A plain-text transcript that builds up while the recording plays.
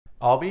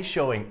I'll be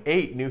showing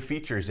 8 new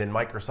features in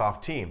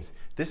Microsoft Teams.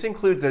 This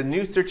includes a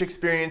new search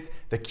experience,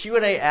 the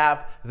Q&A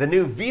app, the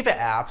new Viva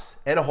apps,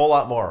 and a whole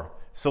lot more.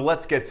 So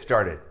let's get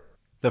started.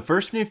 The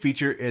first new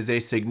feature is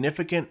a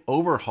significant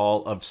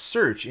overhaul of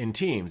search in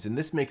Teams, and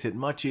this makes it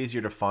much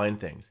easier to find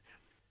things.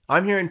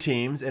 I'm here in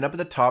Teams, and up at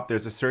the top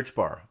there's a search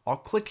bar. I'll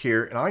click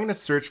here, and I'm going to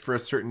search for a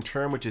certain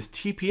term, which is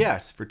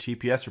TPS for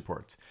TPS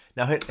reports.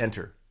 Now hit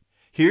enter.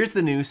 Here's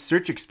the new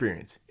search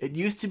experience. It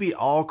used to be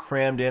all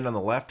crammed in on the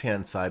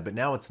left-hand side, but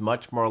now it's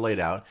much more laid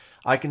out.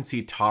 I can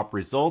see top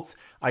results.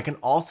 I can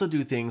also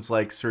do things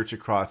like search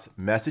across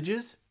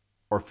messages,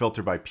 or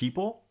filter by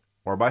people,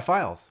 or by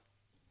files.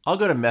 I'll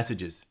go to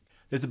messages.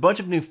 There's a bunch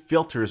of new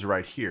filters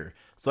right here.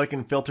 So I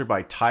can filter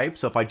by type.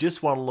 So if I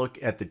just want to look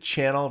at the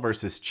channel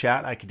versus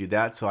chat, I can do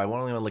that. So I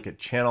only want to look at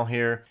channel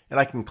here, and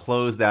I can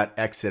close that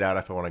exit out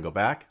if I want to go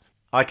back.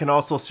 I can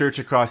also search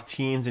across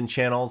teams and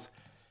channels.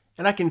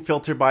 And I can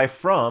filter by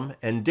from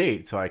and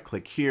date. So I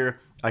click here,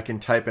 I can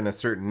type in a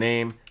certain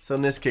name. So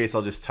in this case,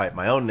 I'll just type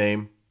my own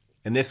name.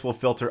 And this will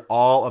filter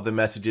all of the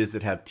messages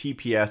that have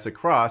TPS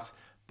across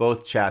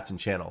both chats and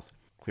channels.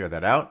 Clear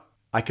that out.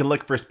 I can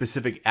look for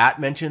specific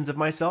 @mentions of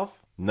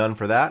myself. None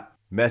for that.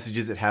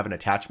 Messages that have an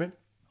attachment.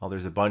 Oh,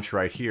 there's a bunch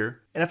right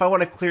here. And if I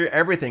want to clear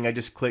everything, I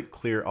just click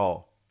clear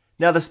all.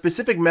 Now the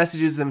specific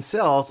messages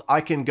themselves,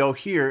 I can go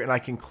here and I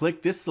can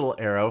click this little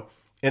arrow,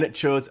 and it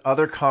shows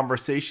other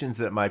conversations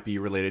that might be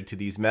related to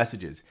these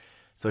messages.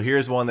 So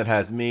here's one that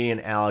has me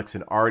and Alex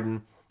and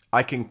Arden.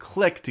 I can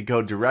click to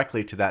go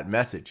directly to that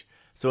message.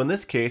 So in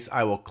this case,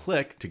 I will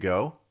click to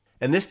go,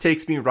 and this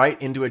takes me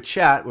right into a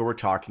chat where we're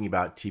talking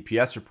about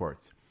TPS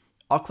reports.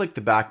 I'll click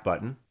the back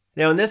button.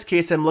 Now in this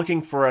case, I'm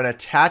looking for an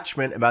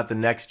attachment about the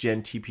next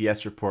gen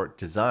TPS report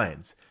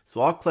designs.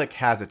 So I'll click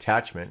has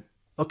attachment.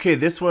 Okay,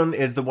 this one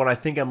is the one I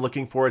think I'm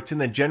looking for. It's in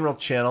the general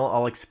channel.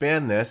 I'll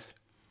expand this.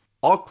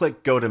 I'll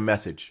click go to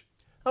message.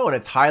 Oh, and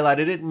it's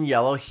highlighted it in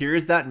yellow.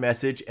 Here's that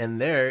message, and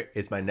there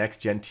is my next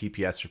gen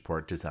TPS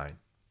report design.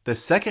 The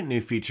second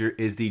new feature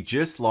is the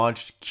just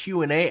launched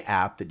Q&A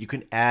app that you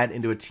can add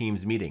into a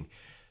Teams meeting.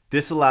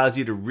 This allows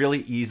you to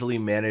really easily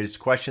manage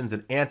questions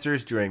and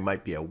answers during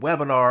might be a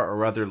webinar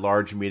or other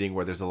large meeting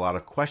where there's a lot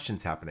of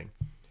questions happening.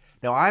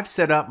 Now I've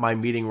set up my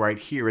meeting right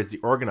here as the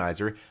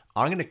organizer.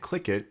 I'm going to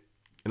click it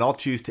and I'll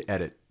choose to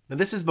edit. Now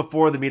this is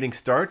before the meeting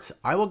starts.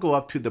 I will go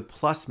up to the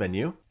plus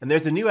menu, and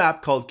there's a new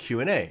app called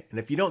Q&A. And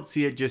if you don't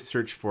see it, just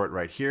search for it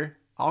right here.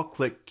 I'll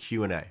click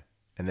Q&A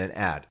and then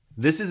add.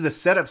 This is the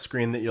setup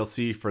screen that you'll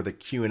see for the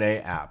Q&A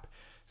app.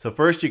 So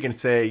first you can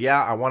say,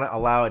 yeah, I want to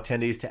allow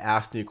attendees to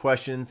ask new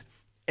questions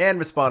and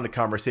respond to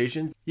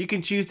conversations. You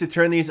can choose to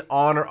turn these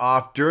on or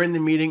off during the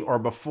meeting or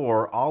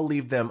before. I'll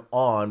leave them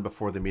on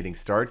before the meeting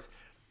starts.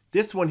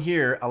 This one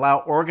here, allow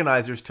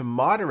organizers to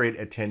moderate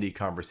attendee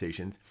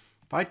conversations.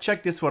 If I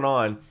check this one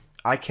on,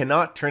 I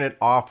cannot turn it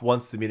off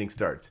once the meeting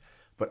starts,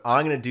 but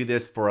I'm going to do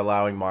this for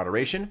allowing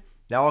moderation.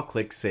 Now I'll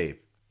click save.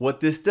 What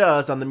this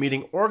does on the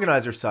meeting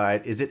organizer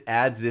side is it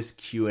adds this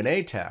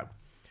Q&A tab.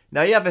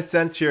 Now you have a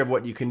sense here of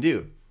what you can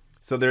do.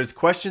 So there's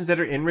questions that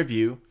are in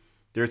review,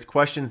 there's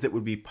questions that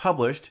would be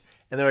published,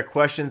 and there are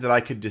questions that I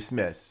could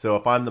dismiss. So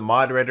if I'm the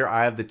moderator,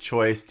 I have the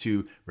choice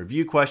to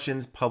review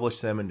questions, publish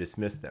them, and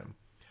dismiss them.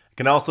 I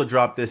can also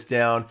drop this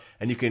down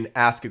and you can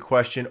ask a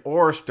question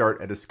or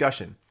start a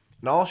discussion.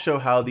 And I'll show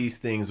how these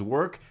things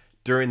work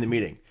during the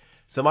meeting.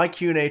 So my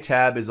Q&A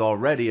tab is all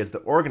ready as the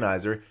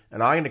organizer,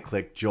 and I'm going to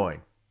click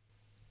join.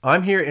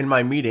 I'm here in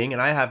my meeting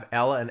and I have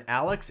Ella and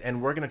Alex,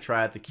 and we're going to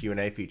try out the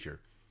Q&A feature.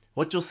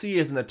 What you'll see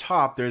is in the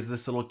top there's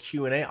this little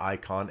Q&A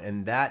icon,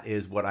 and that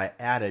is what I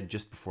added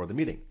just before the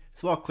meeting.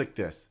 So I'll click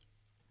this.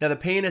 Now the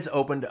pane is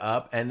opened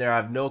up and there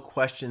are no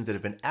questions that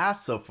have been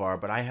asked so far,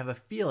 but I have a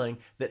feeling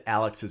that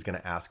Alex is going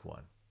to ask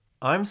one.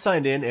 I'm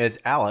signed in as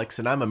Alex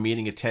and I'm a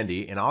meeting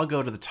attendee, and I'll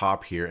go to the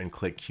top here and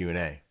click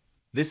Q&A.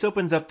 This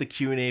opens up the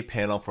Q&A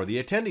panel for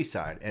the attendee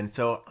side, and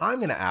so I'm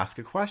going to ask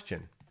a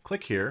question.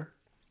 Click here,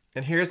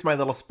 and here's my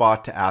little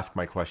spot to ask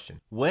my question.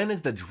 When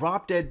is the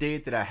drop dead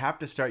date that I have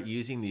to start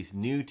using these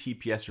new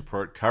TPS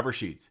report cover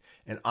sheets?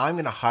 And I'm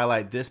going to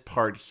highlight this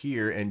part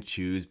here and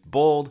choose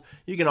bold.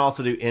 You can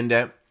also do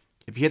indent.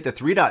 If you hit the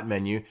 3-dot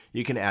menu,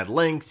 you can add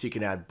links, you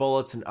can add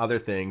bullets and other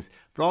things,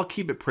 but I'll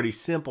keep it pretty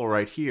simple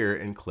right here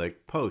and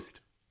click post.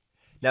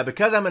 Now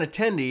because I'm an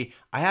attendee,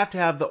 I have to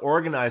have the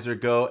organizer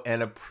go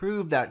and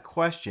approve that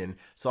question.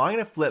 So I'm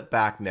going to flip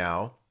back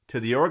now to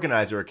the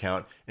organizer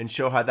account and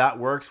show how that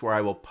works, where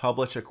I will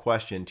publish a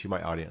question to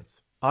my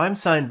audience. I'm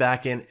signed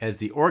back in as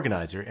the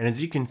organizer, and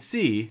as you can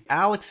see,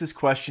 Alex's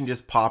question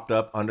just popped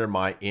up under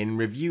my in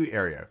review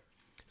area.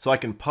 So I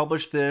can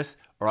publish this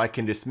or I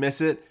can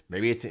dismiss it.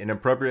 Maybe it's an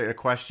inappropriate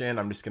question.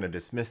 I'm just going to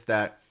dismiss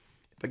that.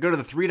 If I go to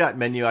the 3-dot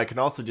menu, I can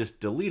also just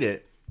delete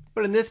it.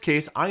 But in this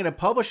case, I'm going to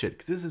publish it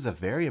because this is a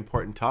very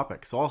important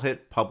topic. So I'll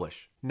hit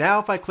publish. Now,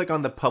 if I click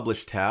on the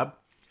publish tab,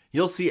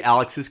 you'll see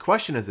Alex's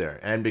question is there.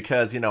 And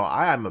because,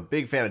 I am a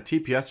big fan of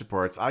TPS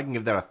reports, I can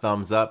give that a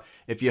thumbs up.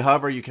 If you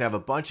hover, you can have a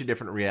bunch of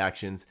different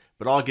reactions,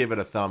 but I'll give it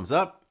a thumbs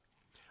up.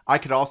 I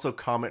could also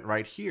comment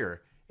right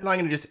here, and I'm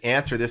going to just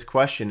answer this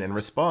question and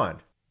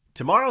respond.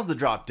 Tomorrow's the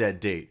drop dead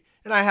date,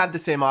 and I have the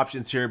same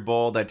options here: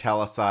 bold,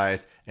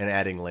 italicize, and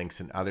adding links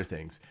and other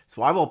things.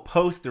 So I will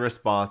post the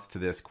response to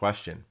this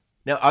question.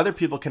 Now other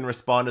people can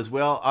respond as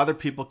well. Other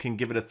people can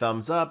give it a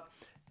thumbs up,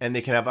 and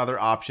they can have other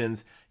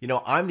options. You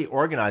know, I'm the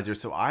organizer,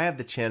 so I have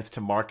the chance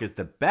to mark as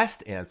the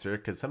best answer,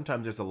 because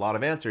sometimes there's a lot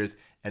of answers,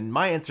 and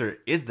my answer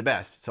is the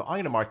best. So I'm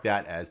going to mark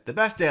that as the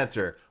best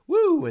answer.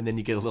 Woo! And then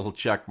you get a little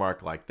check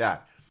mark like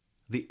that.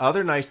 The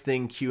other nice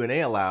thing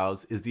Q&A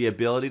allows is the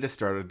ability to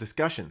start a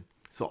discussion.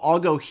 So I'll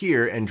go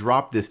here and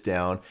drop this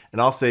down,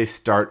 and I'll say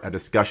start a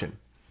discussion.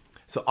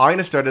 So I'm going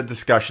to start a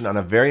discussion on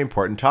a very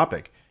important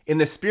topic. In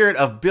the spirit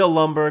of Bill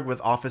Lumbergh with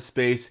Office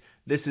Space,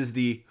 this is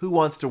the Who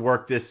Wants to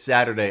Work This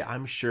Saturday.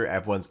 I'm sure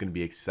everyone's going to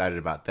be excited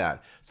about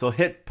that. So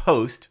hit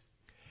post,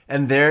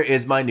 and there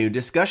is my new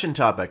discussion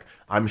topic.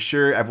 I'm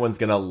sure everyone's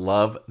going to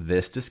love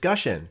this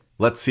discussion.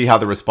 Let's see how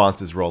the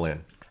responses roll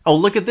in. Oh,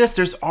 look at this.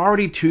 There's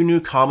already 2 new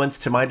comments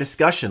to my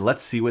discussion.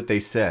 Let's see what they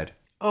said.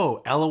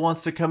 Oh, Ella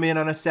wants to come in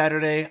on a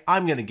Saturday.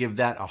 I'm going to give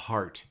that a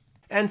heart.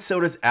 And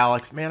so does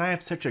Alex. Man, I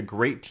have such a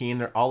great team.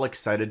 They're all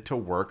excited to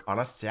work on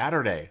a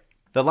Saturday.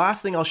 The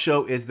last thing I'll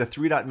show is the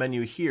 3-dot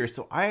menu here.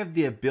 So I have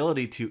the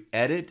ability to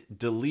edit,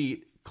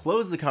 delete,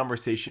 close the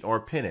conversation, or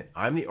pin it.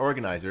 I'm the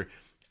organizer.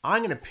 I'm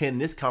going to pin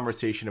this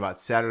conversation about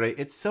Saturday.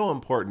 It's so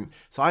important.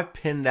 So I've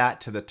pinned that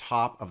to the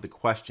top of the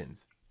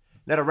questions.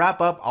 Now to wrap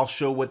up, I'll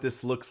show what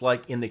this looks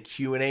like in the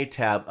Q&A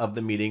tab of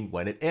the meeting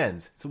when it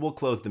ends. So we'll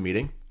close the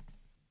meeting.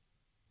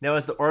 Now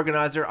as the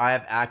organizer, I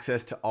have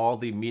access to all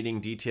the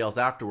meeting details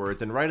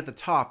afterwards, and right at the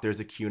top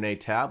there's a Q&A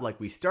tab like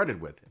we started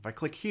with. If I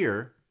click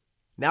here,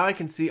 now I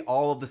can see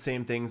all of the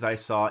same things I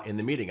saw in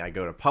the meeting. I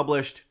go to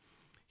published.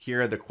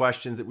 Here are the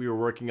questions that we were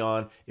working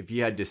on. If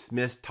you had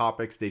dismissed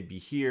topics, they'd be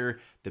here,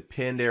 the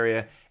pinned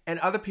area, and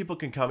other people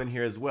can come in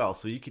here as well.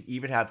 So you could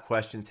even have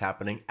questions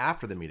happening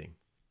after the meeting.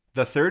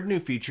 The third new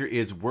feature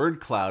is word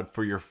cloud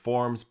for your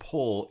forms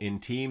poll in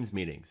Teams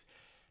meetings.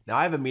 Now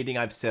I have a meeting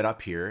I've set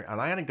up here, and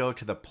I'm going to go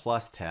to the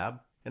plus tab,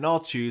 and I'll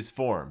choose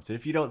forms. And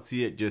if you don't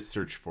see it, just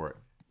search for it.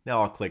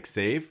 Now I'll click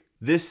save.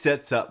 This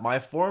sets up my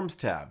forms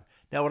tab.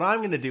 Now what I'm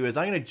going to do is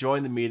I'm going to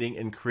join the meeting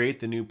and create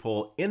the new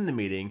poll in the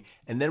meeting,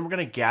 and then we're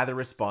going to gather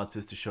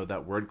responses to show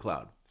that word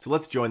cloud. So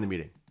let's join the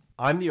meeting.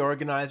 I'm the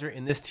organizer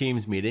in this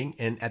Teams meeting,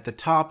 and at the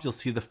top you'll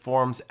see the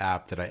Forms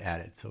app that I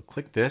added. So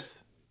click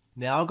this.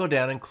 Now I'll go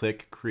down and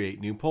click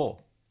Create New Poll.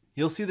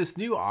 You'll see this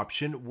new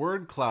option,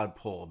 Word Cloud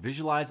Poll.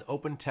 Visualize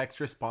open text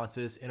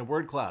responses in a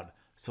word cloud.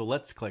 So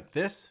let's click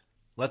this.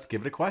 Let's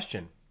give it a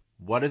question.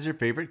 What is your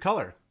favorite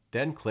color?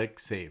 Then click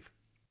Save.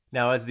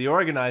 Now as the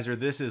organizer,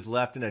 this is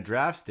left in a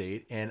draft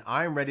state, and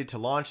I'm ready to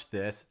launch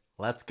this.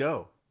 Let's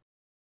go.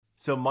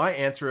 So my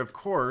answer, of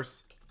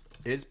course,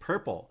 is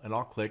purple, and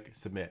I'll click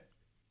Submit.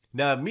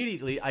 Now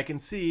immediately I can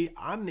see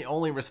I'm the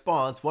only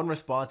response, one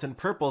response, and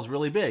purple is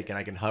really big, and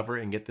I can hover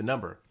and get the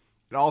number.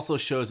 It also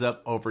shows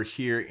up over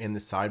here in the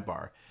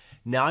sidebar.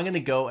 Now I'm going to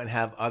go and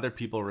have other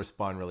people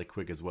respond really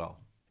quick as well.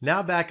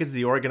 Now back as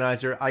the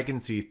organizer, I can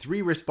see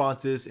 3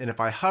 responses, and if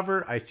I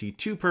hover, I see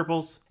 2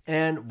 purples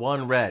and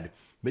 1 red.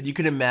 But you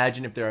can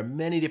imagine if there are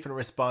many different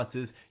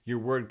responses, your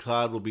word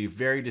cloud will be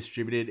very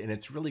distributed, and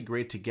it's really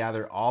great to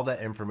gather all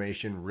that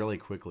information really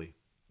quickly.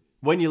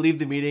 When you leave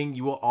the meeting,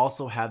 you will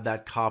also have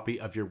that copy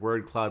of your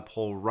word cloud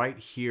poll right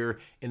here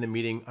in the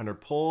meeting under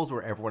polls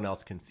where everyone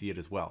else can see it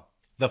as well.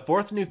 The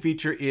fourth new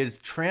feature is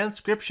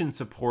transcription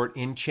support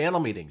in channel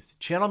meetings.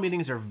 Channel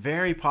meetings are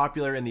very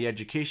popular in the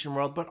education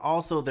world, but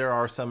also there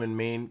are some in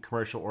main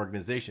commercial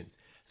organizations.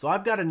 So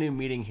I've got a new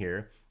meeting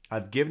here.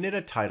 I've given it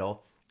a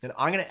title, and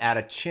I'm going to add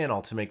a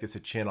channel to make this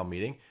a channel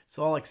meeting.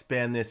 So I'll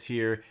expand this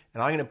here,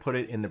 and I'm going to put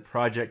it in the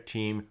project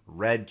team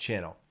red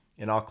channel,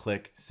 and I'll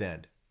click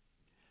send.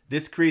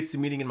 This creates the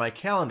meeting in my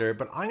calendar,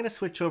 but I'm going to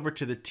switch over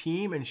to the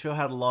team and show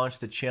how to launch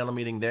the channel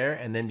meeting there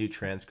and then do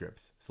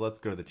transcripts. So let's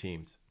go to the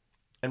teams.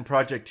 And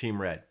project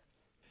team red.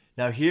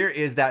 Now here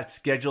is that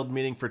scheduled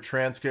meeting for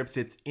transcripts.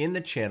 It's in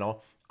the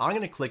channel. I'm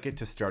going to click it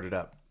to start it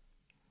up.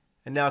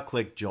 And now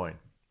click join.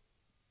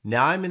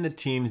 Now I'm in the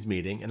Teams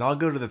meeting, and I'll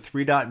go to the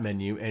 3-dot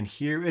menu, and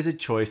here is a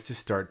choice to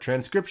start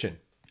transcription.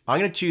 I'm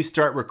going to choose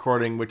start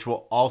recording, which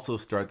will also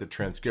start the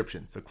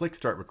transcription. So click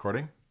start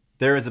recording.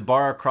 There is a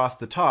bar across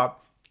the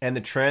top, and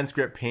the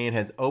transcript pane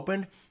has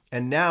opened.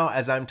 And now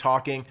as I'm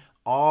talking,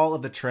 all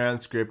of the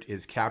transcript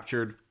is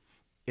captured.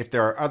 If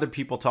there are other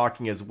people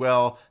talking as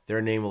well,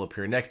 their name will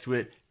appear next to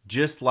it,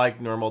 just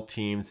like normal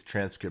Teams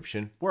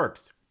transcription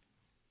works.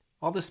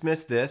 I'll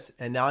dismiss this,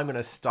 and now I'm going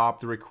to stop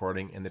the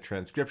recording and the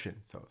transcription.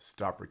 So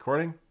stop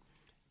recording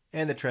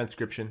and the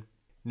transcription.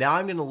 Now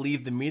I'm going to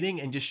leave the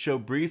meeting and just show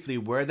briefly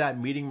where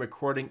that meeting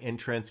recording and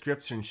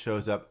transcription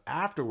shows up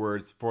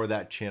afterwards for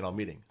that channel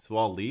meeting. So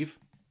I'll leave,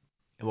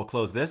 and we'll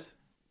close this.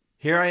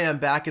 Here I am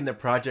back in the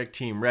project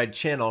team red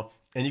channel,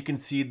 and you can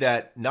see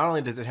that not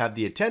only does it have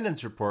the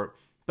attendance report,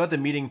 but the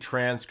meeting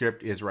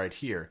transcript is right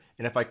here.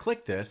 And if I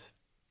click this,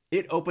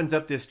 it opens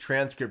up this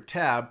transcript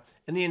tab,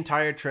 and the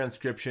entire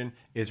transcription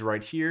is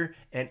right here,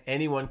 and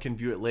anyone can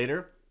view it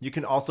later. You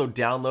can also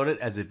download it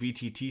as a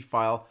VTT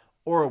file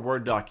or a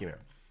Word document.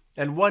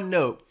 And one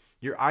note,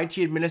 Your IT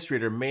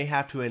administrator may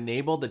have to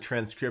enable the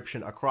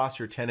transcription across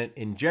your tenant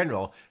in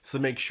general, so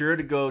make sure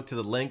to go to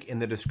the link in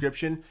the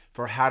description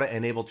for how to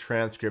enable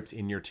transcripts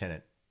in your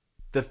tenant.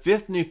 The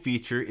fifth new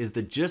feature is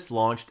the just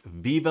launched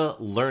Viva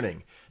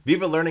Learning.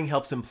 Viva Learning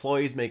helps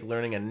employees make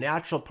learning a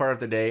natural part of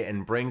the day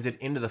and brings it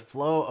into the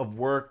flow of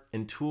work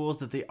and tools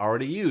that they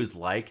already use,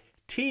 like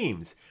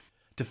Teams.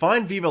 To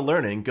find Viva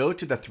Learning, go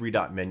to the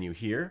three-dot menu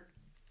here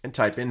and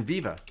type in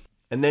Viva,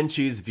 and then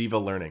choose Viva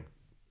Learning.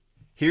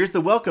 Here's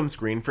the welcome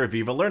screen for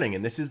Viva Learning,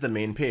 and this is the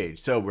main page.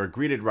 So we're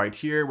greeted right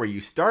here where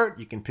you start.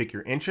 You can pick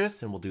your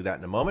interests, and we'll do that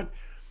in a moment.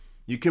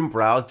 You can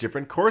browse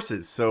different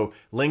courses. So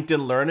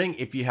LinkedIn Learning,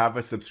 if you have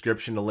a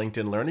subscription to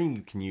LinkedIn Learning,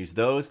 you can use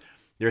those.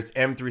 There's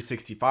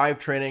M365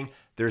 training.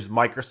 There's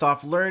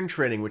Microsoft Learn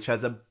training, which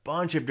has a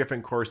bunch of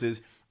different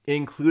courses,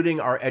 including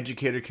our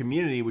educator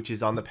community, which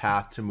is on the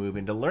path to move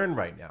into Learn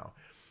right now.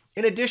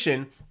 In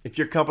addition, if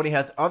your company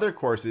has other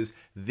courses,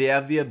 they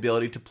have the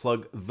ability to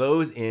plug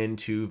those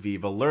into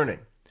Viva Learning.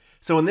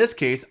 So in this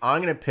case,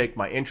 I'm going to pick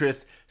my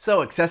interests.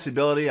 So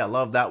accessibility, I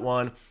love that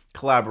one,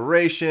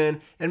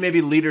 collaboration, and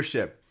maybe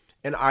leadership.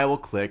 And I will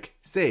click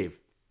Save.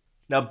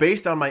 Now,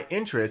 based on my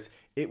interests,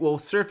 it will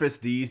surface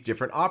these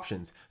different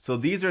options. So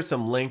these are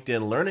some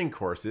LinkedIn Learning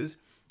courses.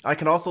 I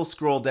can also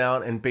scroll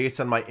down, and based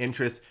on my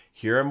interests,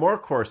 here are more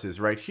courses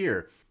right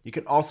here. You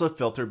can also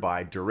filter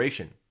by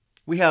duration.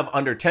 We have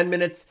under 10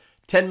 minutes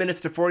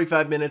to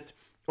 45 minutes,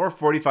 or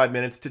 45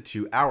 minutes to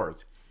 2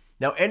 hours.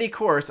 Now, any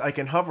course I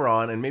can hover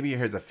on, and maybe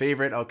here's a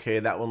favorite. Okay,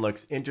 that one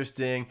looks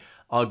interesting.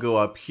 I'll go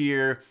up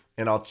here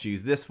and I'll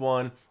choose this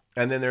one.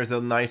 And then there's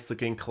a nice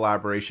looking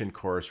collaboration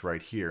course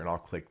right here, and I'll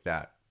click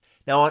that.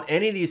 Now on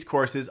any of these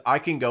courses, I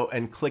can go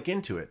and click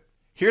into it.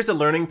 Here's a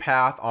learning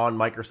path on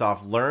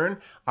Microsoft Learn.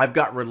 I've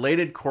got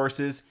related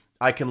courses.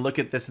 I can look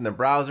at this in the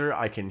browser,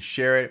 I can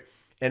share it,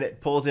 and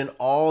it pulls in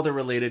all the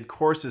related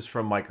courses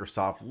from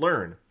Microsoft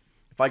Learn.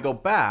 If I go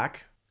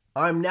back,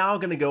 I'm now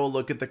going to go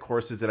look at the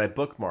courses that I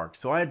bookmarked.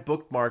 So I had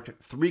bookmarked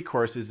 3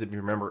 courses, if you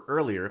remember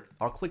earlier.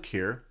 I'll click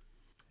here.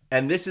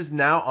 And this is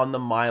now on the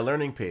My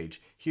Learning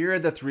page. Here are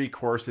the 3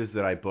 courses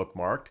that I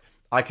bookmarked.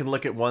 I can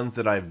look at ones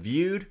that I've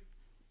viewed,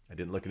 I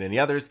didn't look at any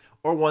others,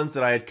 or ones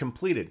that I had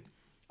completed.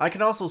 I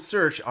can also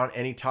search on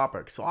any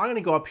topic. So I'm going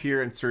to go up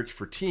here and search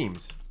for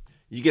Teams.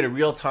 You get a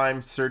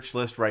real-time search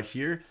list right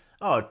here.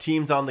 Oh,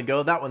 Teams on the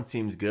Go, that one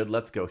seems good.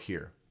 Let's go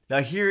here. Now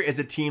here is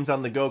a Teams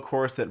on the Go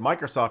course that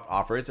Microsoft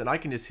offers, and I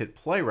can just hit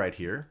play right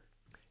here.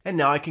 And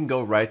now I can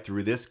go right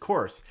through this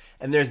course.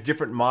 And there's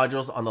different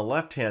modules on the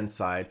left-hand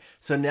side.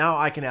 So now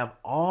I can have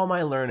all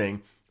my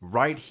learning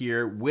right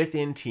here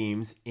within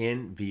Teams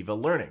in Viva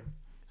Learning.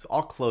 So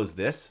I'll close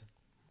this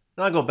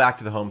and I'll go back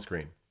to the home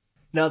screen.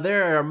 Now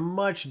there are a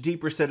much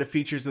deeper set of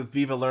features with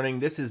Viva Learning.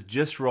 This is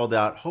just rolled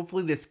out.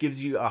 Hopefully this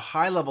gives you a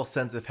high-level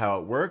sense of how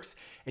it works,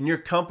 and your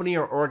company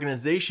or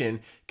organization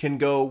can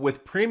go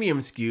with premium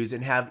SKUs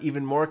and have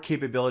even more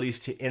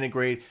capabilities to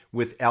integrate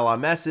with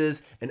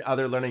LMSs and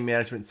other learning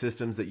management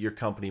systems that your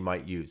company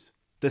might use.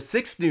 The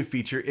 6th new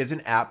feature is an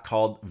app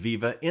called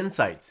Viva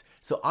Insights.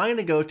 So I'm going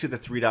to go to the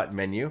 3-dot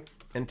menu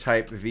and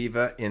type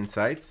Viva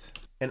Insights,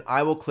 and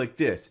I will click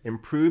this,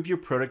 Improve Your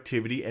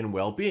Productivity and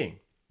Well-Being.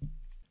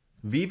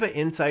 Viva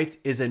Insights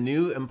is a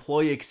new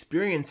employee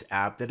experience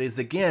app that is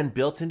again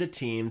built into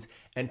Teams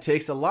and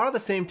takes a lot of the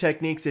same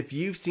techniques. If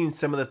you've seen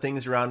some of the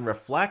things around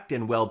Reflect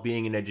and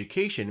well-being in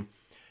education,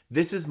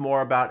 this is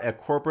more about a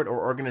corporate or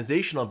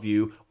organizational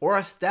view or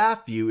a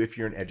staff view if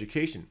you're in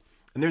education.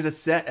 And there's a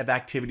set of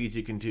activities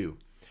you can do.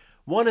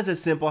 One is a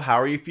simple, how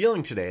are you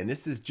feeling today? And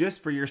this is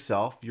just for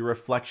yourself. Your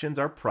reflections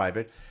are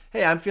private.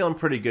 Hey, I'm feeling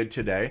pretty good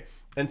today.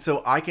 And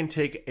so I can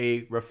take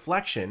a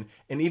reflection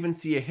and even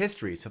see a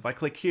history. So if I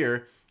click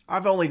here,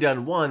 I've only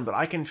done one, but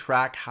I can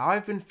track how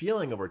I've been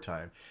feeling over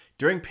time.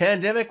 During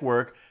pandemic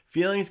work,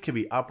 feelings can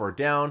be up or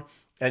down,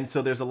 and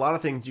so there's a lot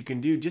of things you can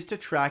do just to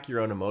track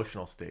your own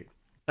emotional state.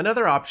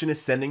 Another option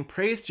is sending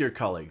praise to your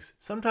colleagues.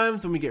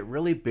 Sometimes when we get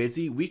really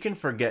busy, we can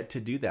forget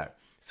to do that.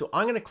 So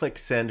I'm going to click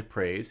Send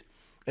Praise,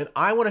 and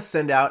I want to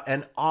send out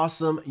an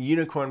awesome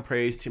unicorn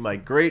praise to my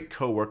great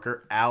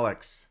coworker,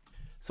 Alex.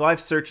 So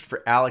I've searched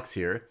for Alex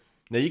here.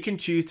 Now you can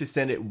choose to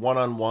send it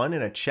one-on-one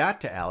in a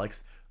chat to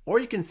Alex, or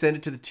you can send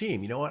it to the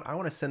team. You know what? I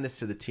want to send this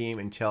to the team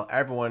and tell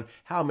everyone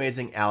how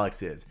amazing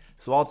Alex is.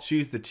 So I'll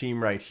choose the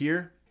team right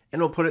here,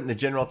 and we'll put it in the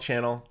general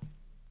channel,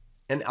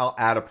 and I'll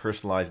add a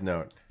personalized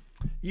note.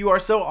 You are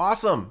so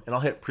awesome, and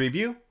I'll hit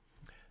preview.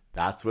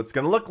 That's what it's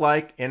going to look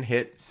like, and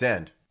hit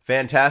send.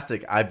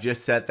 Fantastic, I've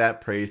just sent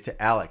that praise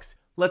to Alex.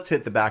 Let's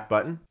hit the back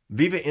button.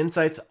 Viva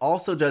Insights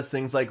also does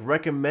things like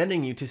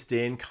recommending you to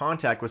stay in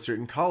contact with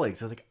certain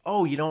colleagues. I was like,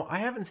 oh, you know, I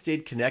haven't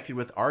stayed connected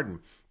with Arden.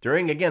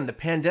 During, again, the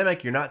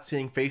pandemic, you're not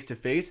seeing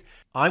face-to-face.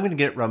 I'm going to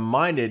get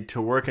reminded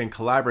to work and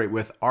collaborate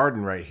with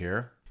Arden right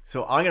here.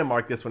 So I'm going to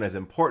mark this one as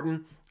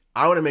important.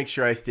 I want to make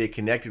sure I stay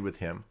connected with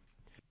him.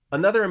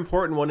 Another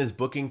important one is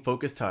booking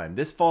focus time.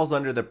 This falls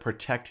under the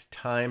Protect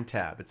Time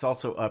tab. It's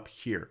also up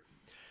here.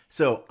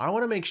 So I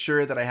want to make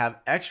sure that I have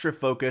extra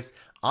focus.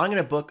 I'm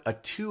going to book a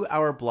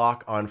 2-hour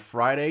block on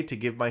Friday to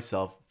give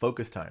myself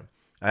focus time.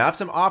 I have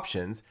some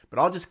options, but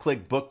I'll just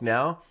click book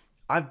now.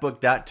 I've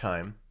booked that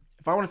time.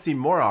 If I want to see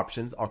more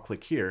options, I'll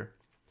click here.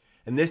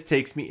 And this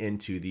takes me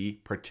into the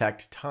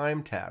Protect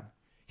Time tab.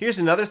 Here's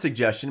another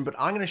suggestion, but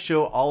I'm going to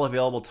show all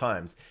available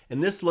times.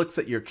 And this looks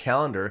at your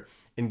calendar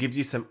and gives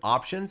you some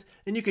options,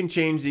 and you can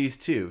change these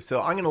too. So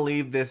I'm going to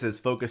leave this as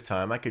focus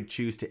time. I could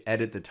choose to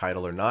edit the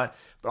title or not,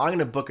 but I'm going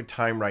to book a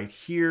time right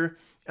here,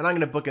 and I'm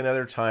going to book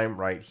another time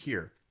right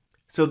here.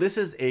 So this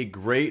is a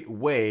great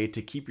way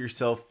to keep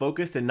yourself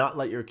focused and not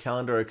let your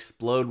calendar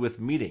explode with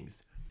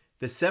meetings.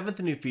 The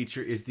seventh new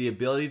feature is the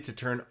ability to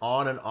turn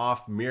on and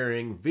off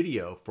mirroring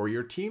video for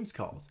your Teams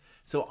calls.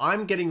 So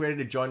I'm getting ready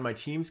to join my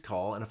Teams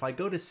call, and if I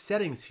go to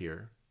settings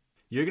here,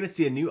 you're going to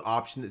see a new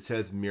option that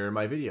says mirror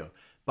my video.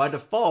 By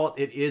default,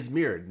 it is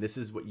mirrored. This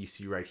is what you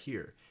see right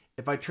here.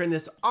 If I turn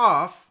this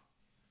off,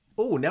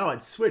 oh, now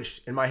it's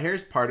switched and my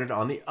hair's parted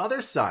on the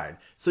other side.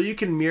 So you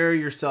can mirror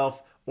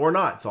yourself or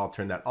not. So I'll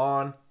turn that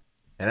on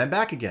and I'm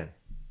back again.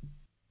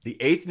 The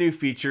eighth new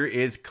feature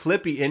is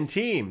Clippy in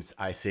Teams.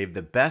 I saved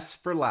the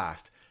best for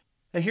last.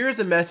 Now here's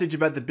a message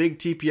about the big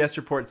TPS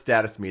report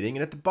status meeting,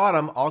 and at the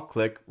bottom, I'll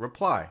click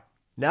reply.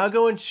 Now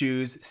go and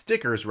choose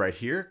stickers right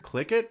here,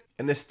 click it,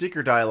 and the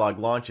sticker dialog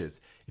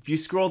launches. If you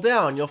scroll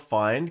down, you'll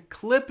find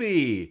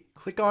Clippy.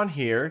 Click on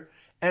here,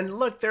 and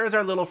look, there's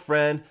our little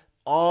friend.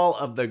 All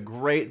of the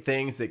great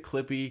things that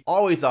Clippy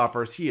always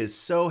offers. He is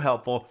so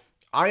helpful.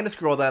 I'm gonna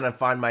scroll down and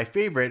find my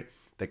favorite,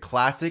 the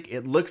classic,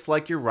 it looks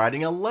like you're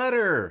writing a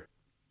letter.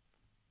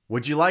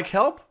 Would you like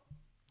help?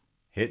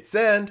 Hit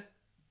send.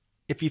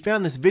 If you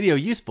found this video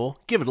useful,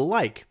 give it a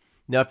like.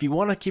 Now, if you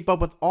want to keep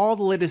up with all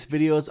the latest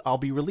videos I'll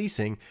be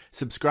releasing,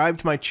 subscribe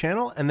to my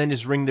channel and then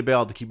just ring the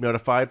bell to keep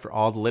notified for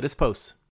all the latest posts.